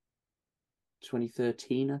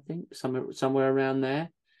 2013, I think, somewhere around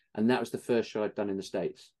there. And that was the first show I'd done in the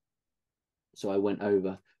States. So I went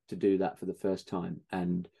over to do that for the first time.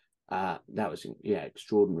 And that was,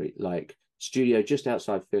 extraordinary. Like, studio just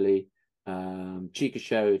outside Philly, Chica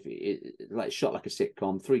Show, shot like a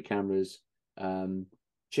sitcom, 3 cameras,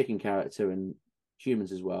 chicken character and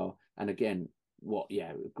humans as well. And again,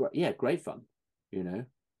 great fun,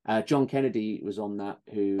 John Kennedy was on that,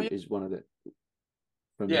 who is one of the...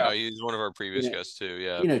 he's one of our previous guests too,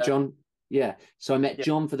 John. Yeah. So I met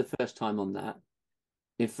John for the first time on that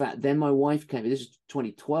In fact, then my wife came. This is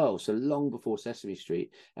 2012, so long before Sesame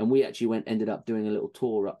Street, and we actually ended up doing a little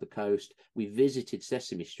tour up the coast. We visited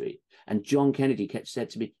Sesame Street, and John Kennedy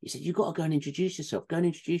said to me, he said, "You got to go and introduce yourself. Go and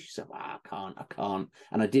introduce yourself." I can't,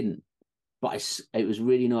 and I didn't. But it was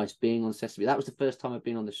really nice being on Sesame. That was the first time I've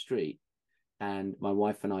been on the street, and my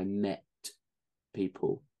wife and I met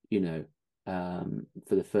people, for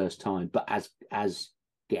the first time, but as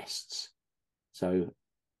guests. So,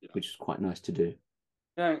 which is quite nice to do.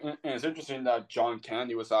 Yeah, and it's interesting that John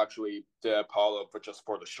Kennedy was actually the Apollo for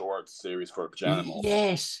the short series for Pajanimals.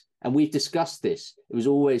 Yes, and we've discussed this. It was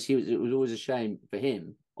always a shame for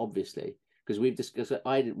him, obviously, because we've discussed it.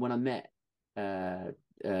 When I met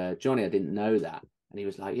Johnny, I didn't know that, and he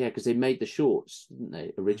was like, "Yeah, because they made the shorts, didn't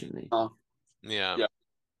they, originally?" Yeah.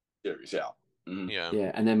 Series, yeah. Mm-hmm.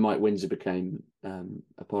 Yeah, and then Mike Windsor became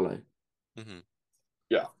Apollo. Mm-hmm.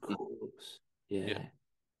 Yeah, of course. Yeah.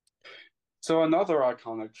 So another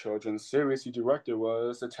iconic children's series you directed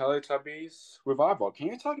was the Teletubbies revival. Can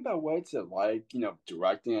you talk about what it's like,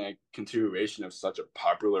 directing a continuation of such a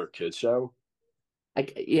popular kids show?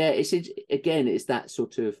 It's that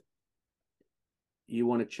sort of, you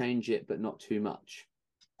want to change it, but not too much.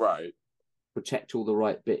 Right. Protect all the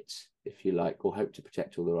right bits, if you like, or hope to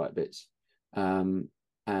protect all the right bits.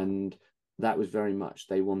 And that was very much,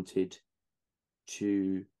 they wanted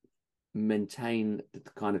to maintain the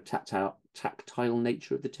kind of tactile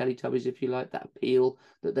nature of the Teletubbies, if you like, that appeal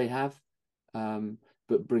that they have, but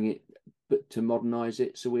to modernize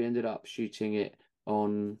it. So we ended up shooting it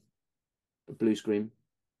on a blue screen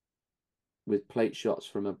with plate shots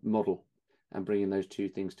from a model and bringing those two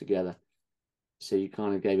things together. So you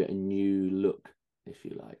kind of gave it a new look, if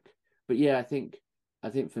you like. But yeah, I think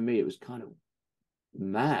for me it was kind of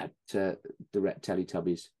mad to direct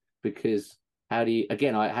Teletubbies, because I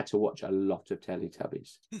had to watch a lot of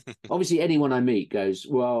Teletubbies. Obviously, anyone I meet goes,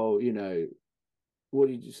 "Well, what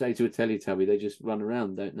did you say to a Teletubby? They just run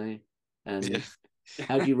around, don't they?" And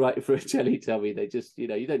how do you write for a Teletubby? They just, you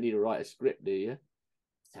don't need to write a script, do you?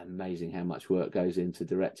 It's amazing how much work goes into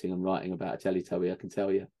directing and writing about a Teletubby, I can tell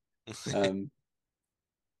you.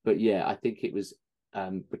 But yeah, I think it was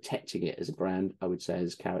protecting it as a brand, I would say,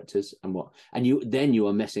 as characters, and you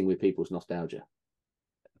are messing with people's nostalgia,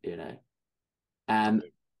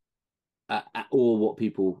 or what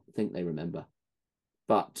people think they remember.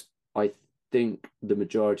 But I think the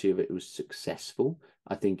majority of it was successful.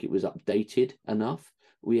 I think it was updated enough.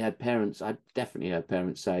 I definitely had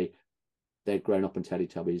parents say they'd grown up on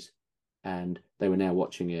Teletubbies and they were now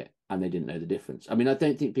watching it and they didn't know the difference. I mean, I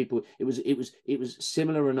don't think it was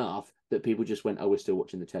similar enough that people just went, "Oh, we're still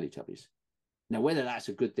watching the Teletubbies." Now, whether that's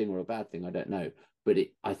a good thing or a bad thing, I don't know. But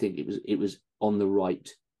I think it was on the right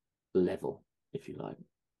level, if you like.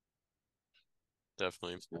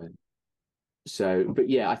 Definitely. But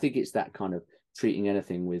yeah, I think it's that kind of treating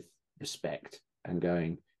anything with respect and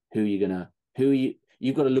going,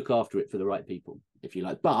 you've got to look after it for the right people, if you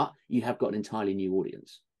like. But you have got an entirely new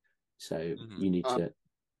audience. So you need to.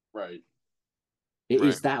 Right.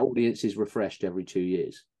 Is that audience is refreshed every 2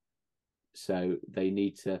 years. So they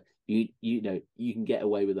need to, you can get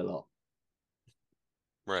away with a lot.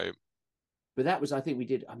 Right. But that was, I think we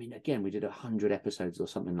did 100 episodes or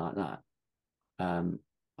something like that.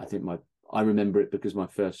 I think I remember it because my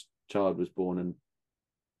first child was born and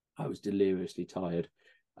I was deliriously tired.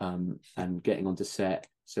 And getting onto set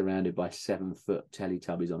surrounded by 7-foot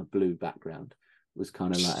Teletubbies on a blue background was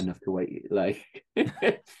kind of like enough to wake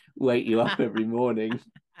you up every morning.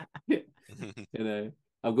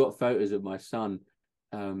 I've got photos of my son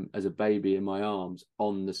as a baby in my arms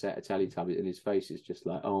on the set of Teletubbies, and his face is just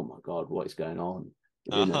like, "Oh my God, what is going on?"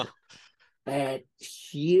 They're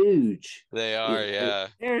huge. They are, yeah.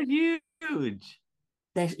 They're huge.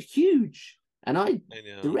 They're huge. And I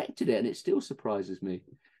directed it, and it still surprises me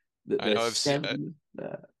that I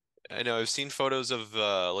know I've seen photos of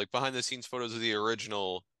behind the scenes photos of the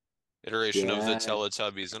original iteration of the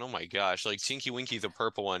Teletubbies, and oh my gosh, like Tinky Winky, the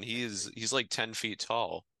purple one, he's like 10 feet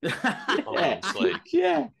tall.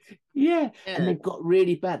 Yeah. And they've got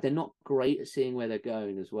really bad. They're not great at seeing where they're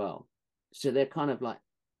going as well. So they're kind of like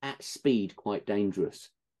at speed, quite dangerous.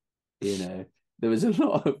 There was a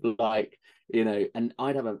lot of and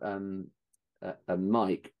I'd have a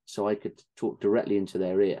mic so I could talk directly into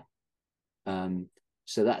their ear.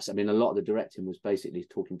 So that's, a lot of the directing was basically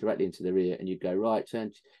talking directly into their ear, and you'd go, right,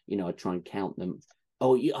 turn, I'd try and count them.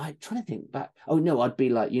 I'm trying to think back. Oh no, I'd be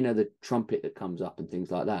like, the trumpet that comes up and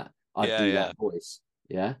things like that. I'd do that voice.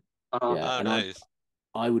 Yeah. Oh, nice.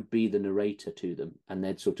 I would be the narrator to them, and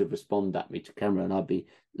they'd sort of respond at me to camera, and I'd be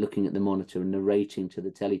looking at the monitor and narrating to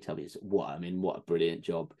the Teletubbies. What a brilliant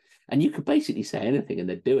job! And you could basically say anything, and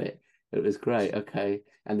they'd do it. It was great. Okay,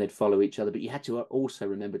 and they'd follow each other, but you had to also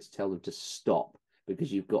remember to tell them to stop,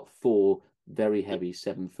 because you've got 4 very heavy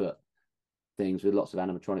 7-foot things with lots of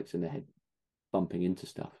animatronics in their head bumping into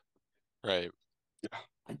stuff. Right.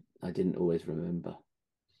 I didn't always remember.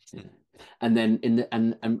 Yeah. And then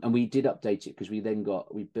and we did update it, because we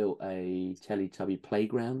built a Teletubby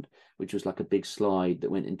playground, which was like a big slide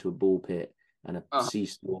that went into a ball pit and a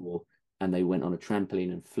seesaw, and they went on a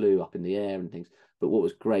trampoline and flew up in the air and things. But what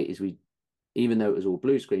was great is even though it was all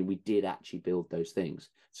blue screen, we did actually build those things.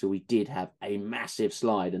 So we did have a massive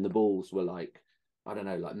slide, and the balls were like, I don't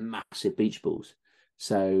know, like massive beach balls.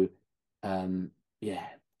 So yeah,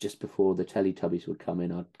 just before the Teletubbies would come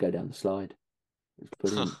in, I'd go down the slide. It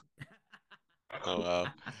was brilliant. Oh wow.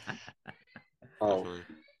 Oh,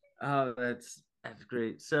 Oh, that's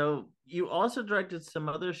great. So you also directed some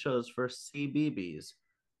other shows for CBeebies,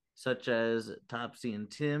 such as Topsy and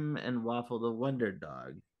Tim and Waffle the Wonder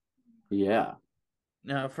Dog. Yeah.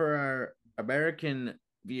 Now, for our American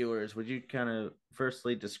viewers, would you kind of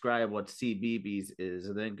firstly describe what CBeebies is,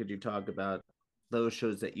 and then could you talk about those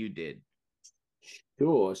shows that you did?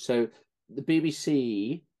 Sure. So the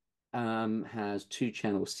BBC has 2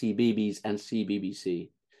 channels, CBeebies and CBBC,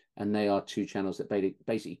 and they are 2 channels that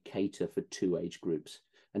basically cater for 2 age groups.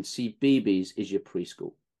 And CBeebies is your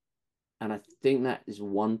preschool, and I think that is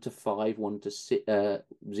 1 to 5, 1 to 6,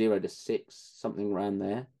 0 to 6, something around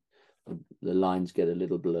there. The lines get a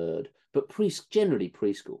little blurred, but generally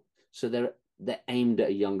preschool. So they're aimed at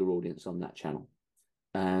a younger audience on that channel,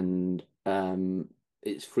 and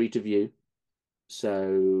it's free to view.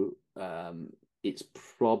 So it's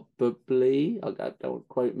probably, don't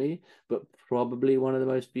quote me, but probably one of the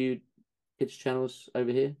most viewed kids channels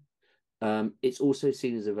over here. It's also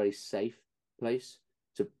seen as a very safe place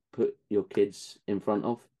to put your kids in front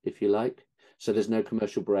of, if you like. So there's no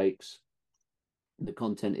commercial breaks. The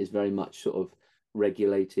content is very much sort of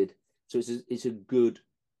regulated. So it's a good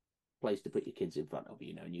place to put your kids in front of,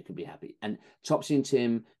 and you can be happy. And Topsy and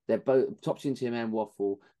Tim, they're both Topsy and Tim and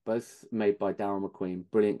Waffle, both made by Darryl McQueen,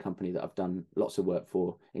 brilliant company that I've done lots of work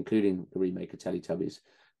for, including the remake of Teletubbies,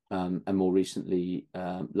 and more recently,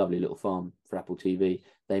 Lovely Little Farm for Apple TV.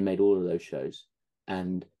 They made all of those shows,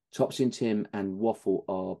 and Topsy and Tim and Waffle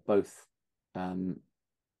are both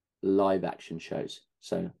live action shows.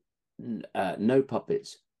 So no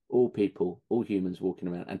puppets, all people, all humans walking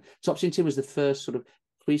around. And Topsy and Tim was the first sort of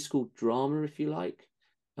preschool drama, if you like.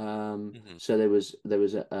 So there was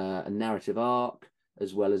a narrative arc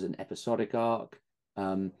as well as an episodic arc.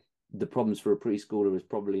 The problems for a preschooler is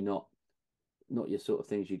probably not your sort of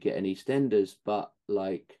things you get in EastEnders, but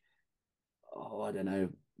like, I don't know,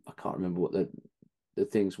 I can't remember what the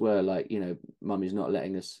things were, like, mummy's not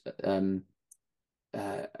letting us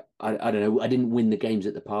I don't know, I didn't win the games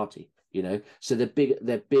at the party, so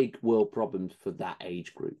they're big world problems for that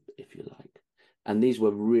age group, if you like. And these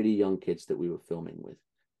were really young kids that we were filming with.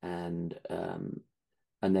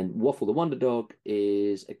 And then Waffle the Wonder Dog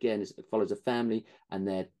it follows a family, and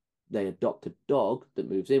they adopt a dog that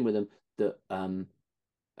moves in with them that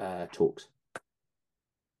talks.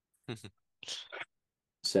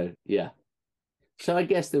 So yeah. So I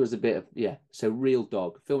guess there was a bit of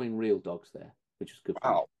filming real dogs there, which was good.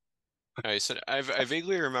 Wow. All right, so I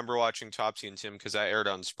vaguely remember watching Topsy and Tim because that aired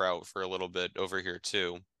on Sprout for a little bit over here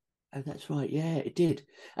too. Oh, that's right. Yeah, it did.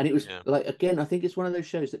 And it was like, again, I think it's one of those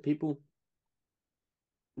shows that people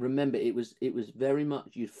remember. It was very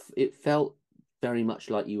much, it felt very much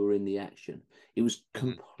like you were in the action. It was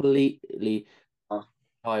completely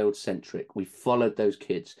child centric. We followed those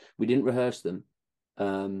kids. We didn't rehearse them.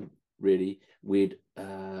 Really, we'd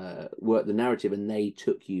work the narrative, and they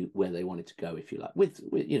took you where they wanted to go, if you like, with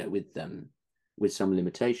some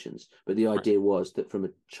limitations. But the idea was that from a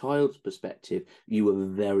child's perspective, you were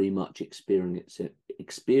very much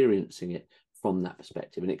experiencing it from that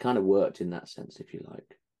perspective, and it kind of worked in that sense, if you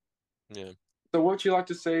like. Yeah. So what would you like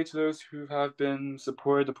to say to those who have been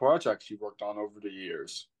supporting the projects you worked on over the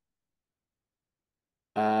years?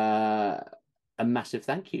 A massive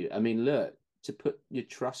thank you. I mean, look, to put your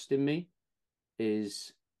trust in me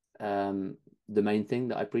is the main thing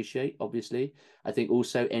that I appreciate, obviously. I think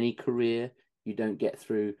also any career you don't get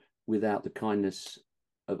through without the kindness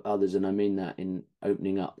of others, and I mean that in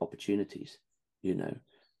opening up opportunities, having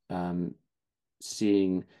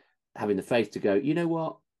the faith to go, you know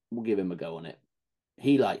what, we'll give him a go on it.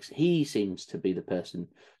 He seems to be the person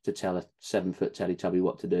to tell a 7-foot Teletubby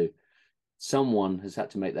what to do. Someone has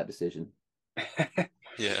had to make that decision.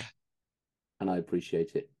 Yeah. and I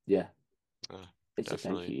appreciate it. Yeah, it's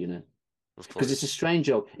definitely. a thank you, you know, Of because course. it's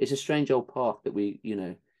a strange old path that we, you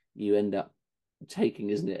know, you end up taking,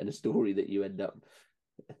 isn't it? And a story that you end up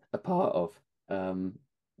a part of.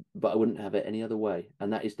 But I wouldn't have it any other way,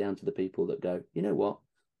 and that is down to the people that go, you know what,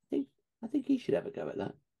 I think he should have a go at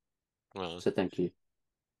that. Well, So thank you.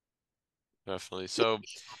 definitely. So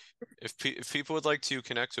if people would like to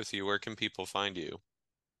connect with you, where can people find you?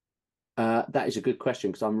 That is a good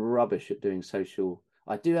question because I'm rubbish at doing social.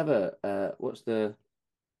 I do have a what's the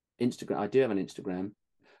Instagram? I do have an Instagram.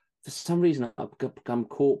 For some reason, I've become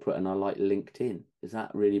corporate and I like LinkedIn. Is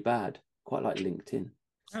that really bad? Quite like LinkedIn.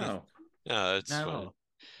 Oh, Yeah, it's not at fun. all.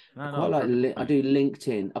 Not at Quite all. like Perfect I fine. do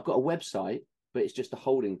LinkedIn. I've got a website, but it's just a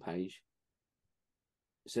holding page,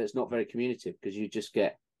 so it's not very communicative because you just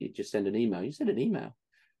send an email. You send an email,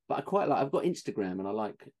 but I quite like. I've got Instagram and I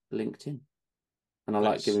like LinkedIn, and I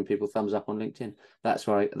like Nice. giving people thumbs up on LinkedIn. That's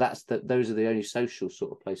why. Those are the only social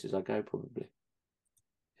sort of places I go probably.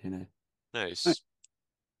 You know, Nice. because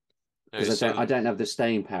Nice. So, I don't have the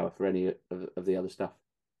staying power for any of the other stuff.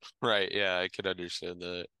 right, yeah, I could understand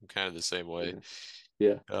that. I'm kind of the same way.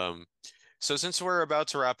 Yeah. So since we're about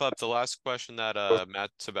to wrap up, the last question that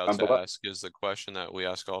Matt's about to ask is the question that we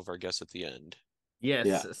ask all of our guests at the end. Yes.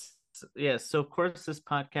 Yeah. Yes. So, of course, this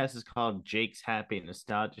podcast is called Jake's Happy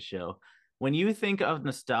Nostalgia Show. When you think of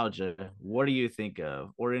nostalgia, what do you think of?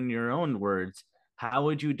 Or, in your own words, how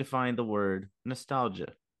would you define the word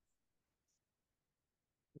nostalgia?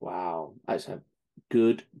 Wow, that's a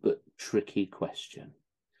good but tricky question.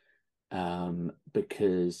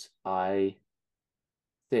 Because I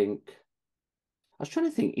was trying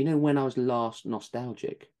to think, you know, when I was last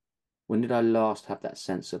nostalgic, when did I last have that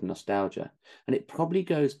sense of nostalgia? And it probably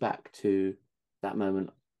goes back to that moment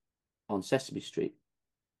on Sesame Street,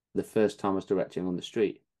 the first time I was directing on the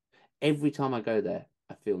street. Every time I go there,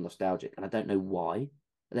 I feel nostalgic, and I don't know why.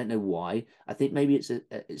 I don't know why. I think maybe it's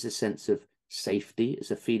a sense of safety.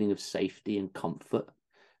 It's a feeling of safety and comfort.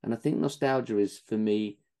 And I think nostalgia is for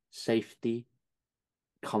me safety,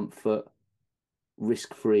 comfort,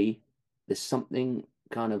 risk-free. There's something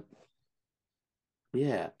kind of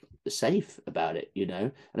safe about it, you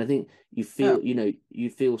know. And I think you feel, you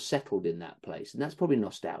feel settled in that place, and that's probably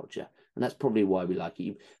nostalgia, and that's probably why we like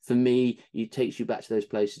it. For me, it takes you back to those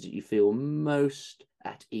places that you feel most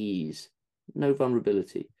at ease, no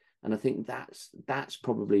vulnerability, and I think that's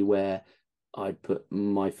probably where I'd put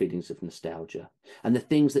my feelings of nostalgia. And the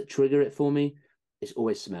things that trigger it for me, it's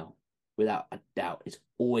always smell, without a doubt. It's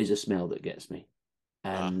always a smell that gets me,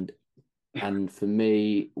 and for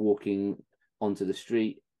me, walking onto the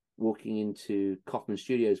street, walking into Kaufman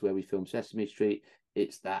Studios where we film Sesame Street,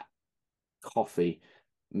 it's that coffee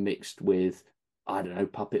mixed with, I don't know,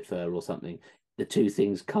 puppet fur or something. The two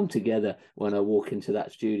things come together when I walk into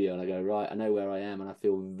that studio and I go, right, I know where I am and I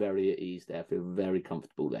feel very at ease there. I feel very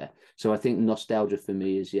comfortable there. So I think nostalgia for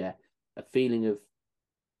me is, a feeling of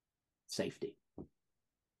safety.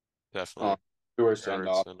 Definitely. Yours and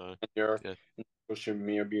your yeah. social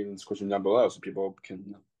media be in the description down below so people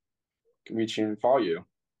can reach and follow you.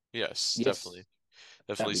 Yes, Yes. definitely.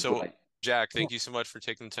 Definitely. That'd be So, great. Jack, thank you so much for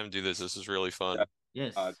taking the time to do this. This is really fun.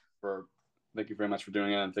 Yes. Thank you very much for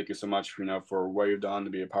doing it, and thank you so much, for what you've done to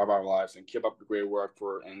be a part of our lives, and keep up the great work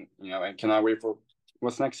and cannot wait for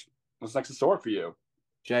what's next in store for you.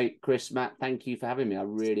 Jake, Chris, Matt, thank you for having me. I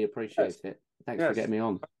really appreciate it. Thanks for getting me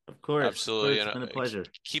on. Of course. Absolutely. It's been a pleasure.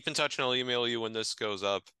 Keep in touch and I'll email you when this goes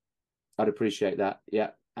up. I'd appreciate that. Yeah,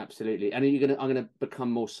 absolutely. And I'm gonna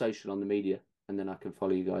become more social on the media, and then I can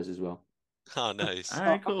follow you guys as well. Oh, nice. All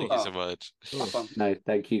right, cool. Thank you so much. Cool. No,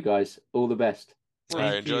 thank you guys. All the best. All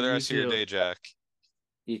right, enjoy the rest of your day, Jack.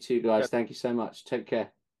 You too, guys. Thank you so much. Take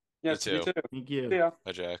care. Yes, you too. Thank you. See ya.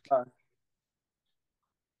 Bye, Jack. Bye.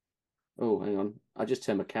 Oh, hang on. I just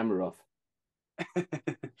turned my camera off.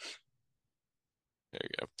 There you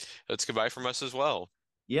go. That's goodbye from us as well.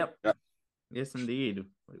 Yep. Yes, indeed.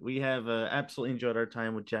 We have absolutely enjoyed our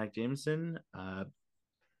time with Jack Jameson.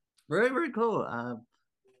 Very, very cool.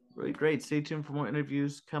 Really great. Stay tuned for more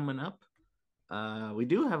interviews coming up. We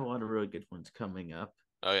do have a lot of really good ones coming up.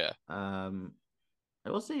 Oh, yeah. I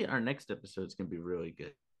will say our next episode is going to be really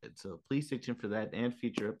good. So please stay tuned for that and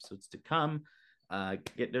future episodes to come.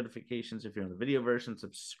 Get notifications if you're on the video version.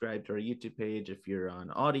 Subscribe to our YouTube page if you're on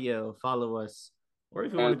audio. Follow us. Or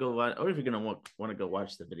if you want to go watch, or if you're gonna want to go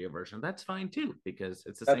watch the video version, that's fine too, because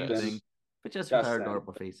it's the same thing, but just with our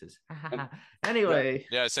adorable faces. Anyway,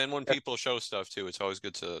 and when people show stuff too, it's always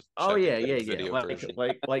good to. Oh yeah.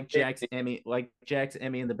 Like Jack's Emmy,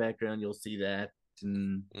 in the background, you'll see that. Reboot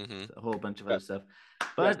and Mm-hmm. a whole bunch of other stuff.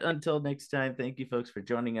 But until next time, thank you folks for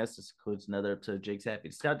joining us. This concludes another episode of Jake's Happy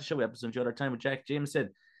Nostalgia Show. We also enjoyed our time with Jack Jameson.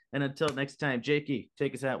 And until next time, Jakey,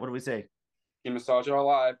 take us out. What do we say? Keep nostalgia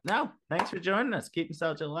alive. No, thanks for joining us. Keep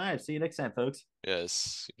nostalgia alive. See you next time, folks.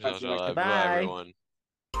 Yes. Thank you. Bye, everyone.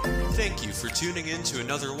 Thank you for tuning in to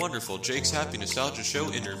another wonderful Jake's Happy Nostalgia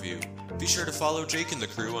Show interview. Be sure to follow Jake and the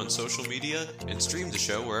crew on social media and stream the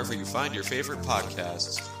show wherever you find your favorite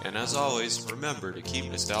podcasts. And as always, remember to keep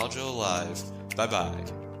nostalgia alive.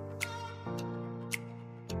 Bye-bye.